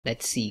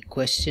Let's see,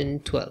 question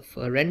 12.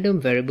 A random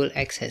variable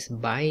x has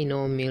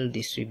binomial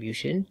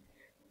distribution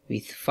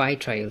with 5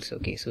 trials.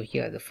 Okay, so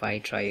here are the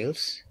 5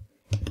 trials,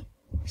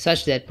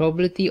 such that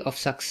probability of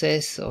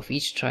success of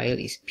each trial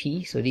is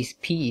p. So this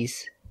p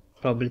is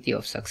probability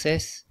of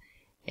success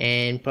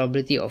and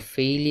probability of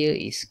failure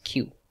is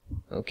q.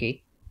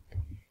 Okay.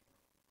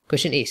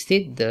 Question A,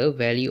 state the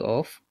value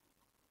of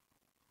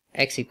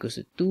x equals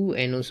to 2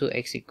 and also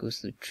x equals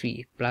to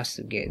 3 plus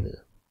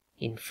together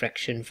in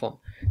fraction form.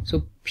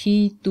 So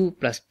p2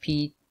 plus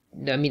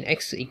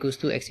x equals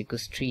 2, x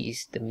equals 3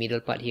 is the middle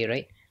part here,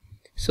 right?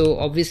 So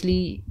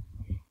obviously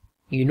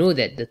you know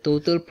that the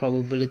total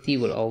probability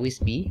will always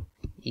be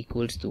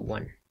equals to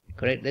 1,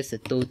 correct? That's the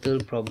total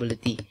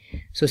probability.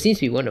 So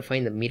since we want to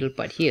find the middle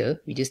part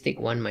here, we just take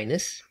 1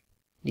 minus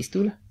these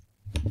two lah.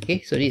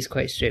 Okay, so this is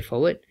quite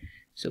straightforward.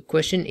 So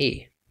question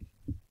A,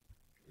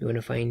 we want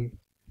to find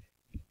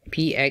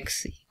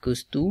px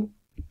equals 2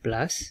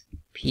 plus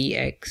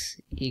px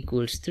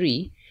equals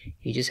 3.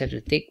 You just have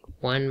to take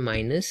 1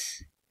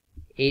 minus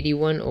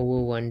 81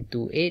 over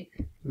 128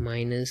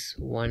 minus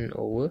 1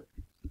 over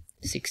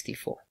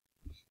 64.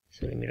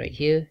 So let me write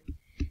here,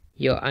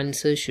 your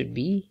answer should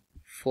be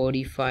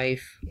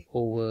 45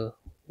 over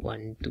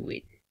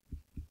 128.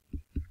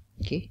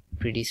 Okay,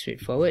 pretty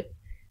straightforward.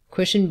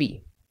 Question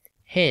B,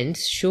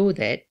 hence show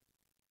that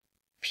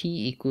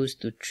p equals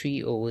to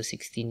 3 over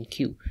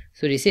 16q.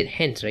 So they said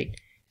hence, right?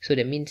 So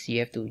that means you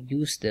have to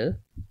use the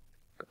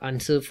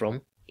answer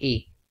from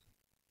A.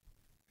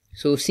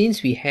 So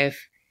since we have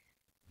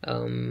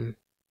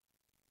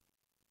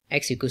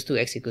x equals to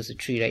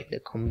 3, right, the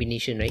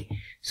combination, right?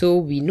 So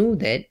we know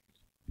that,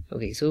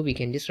 okay, so we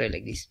can just write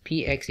like this,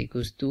 px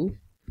equals 2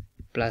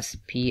 plus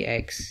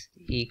px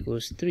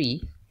equals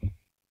 3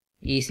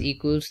 is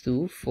equals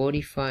to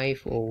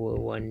 45 over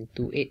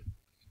 128.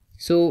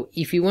 So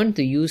if you want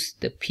to use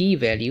the p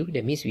value,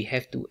 that means we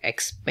have to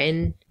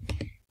expand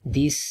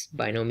this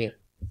binomial.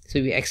 So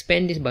if we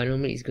expand this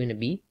binomial, is going to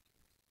be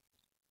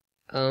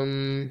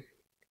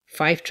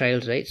 5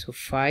 trials, right? So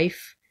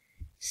 5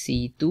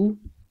 C2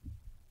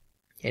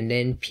 and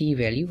then p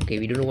value. Okay,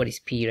 we don't know what is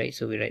p, right?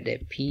 So we write there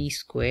p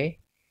square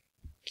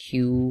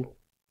q3.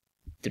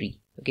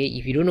 Okay,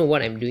 if you don't know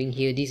what I'm doing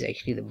here, this is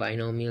actually the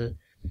binomial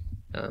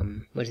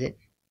what is it?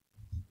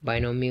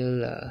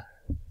 Binomial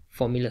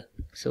formula.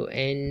 So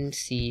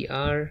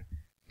NCR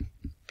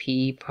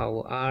p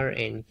power r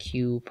and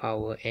q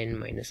power n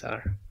minus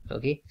r.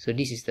 Okay, so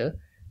this is the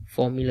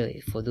formula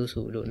for those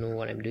who don't know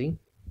what I'm doing.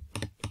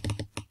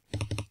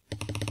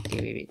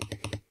 Okay, wait.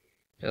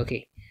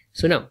 Okay,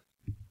 so now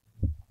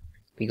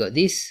we got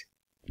this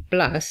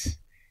plus,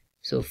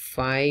 so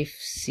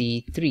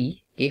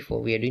 5c3, okay,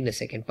 for we are doing the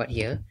second part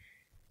here,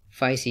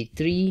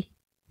 5c3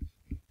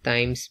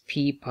 times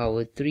p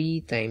power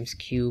 3 times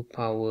q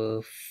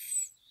power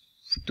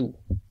 2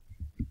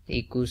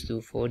 equals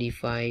to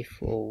 45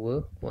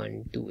 over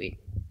 128.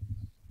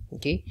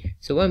 Okay,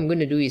 so what I'm going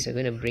to do is I'm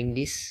going to bring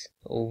this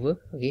over,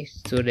 okay,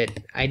 so that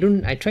I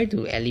try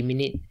to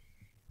eliminate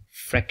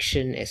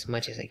fraction as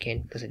much as I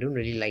can because I don't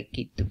really like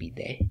it to be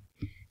there.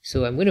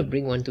 So I'm going to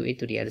bring 128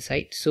 to the other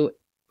side. So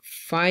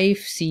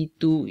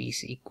 5c2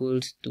 is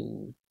equals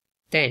to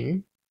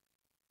 10.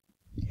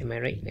 Am I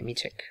right? Let me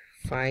check.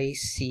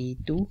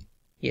 5c2,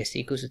 yes,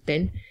 equals to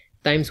 10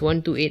 times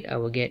 128. I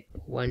will get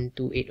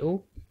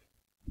 1280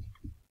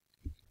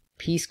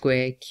 p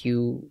square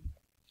q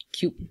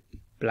cube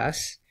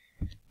plus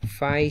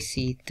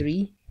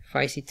 5c3.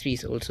 5c3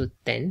 is also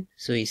 10,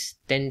 so it's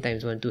 10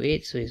 times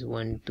 128, so it's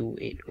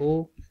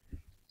 1280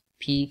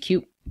 p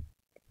cube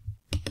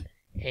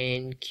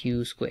and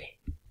q square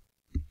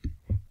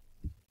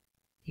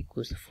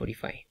equals to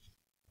 45.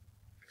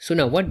 So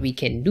now what we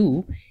can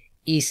do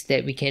is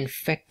that we can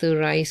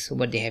factorize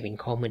what they have in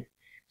common.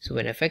 So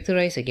when I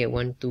factorize, I get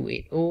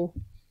 1280.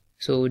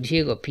 So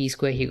here got p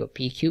square, here got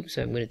p cube,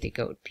 so I'm going to take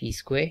out p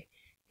square,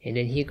 and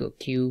then here got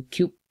q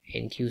cube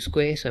and q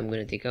square, so I'm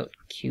going to take out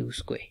q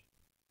square.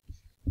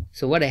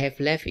 So what I have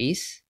left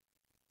is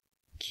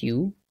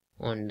q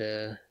on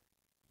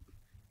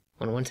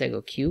one side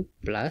got q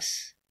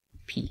plus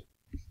p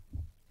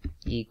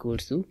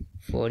equals to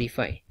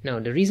 45. Now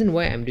the reason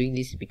why I'm doing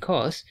this is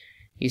because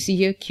you see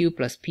here q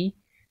plus p,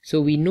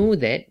 so we know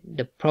that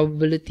the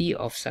probability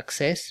of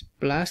success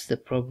plus the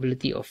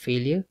probability of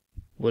failure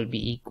will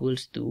be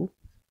equals to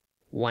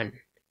 1,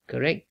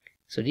 correct?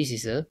 So this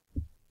is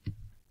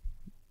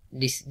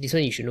this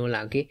one you should know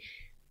lah, okay?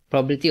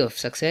 Probability of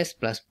success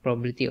plus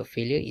probability of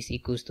failure is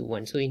equals to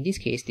 1. So in this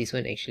case, this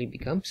one actually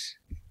becomes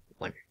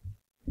 1.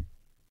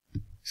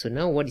 So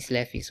now what is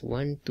left is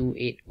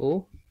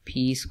 1280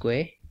 p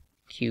square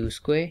q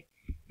square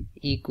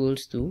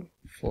equals to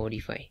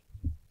 45.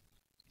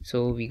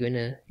 So we're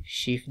gonna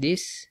shift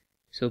this.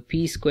 So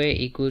p square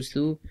equals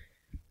to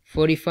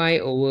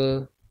 45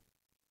 over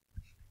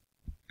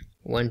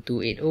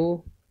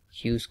 1280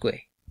 q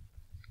square.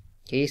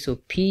 Okay, so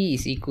p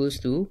is equals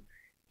to,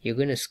 you're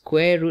gonna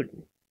square root.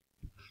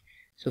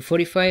 So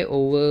 45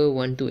 over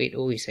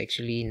 1280 is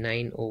actually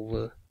 9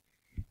 over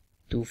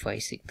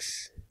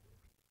 256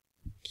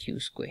 q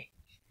square.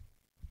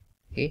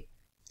 Okay,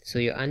 so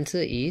your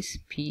answer is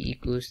P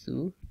equals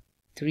to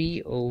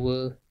 3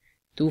 over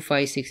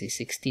 256 is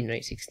 16,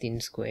 right?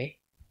 16 square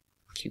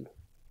Q.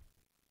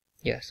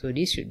 Yeah, so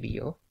this should be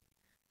your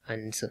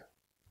answer.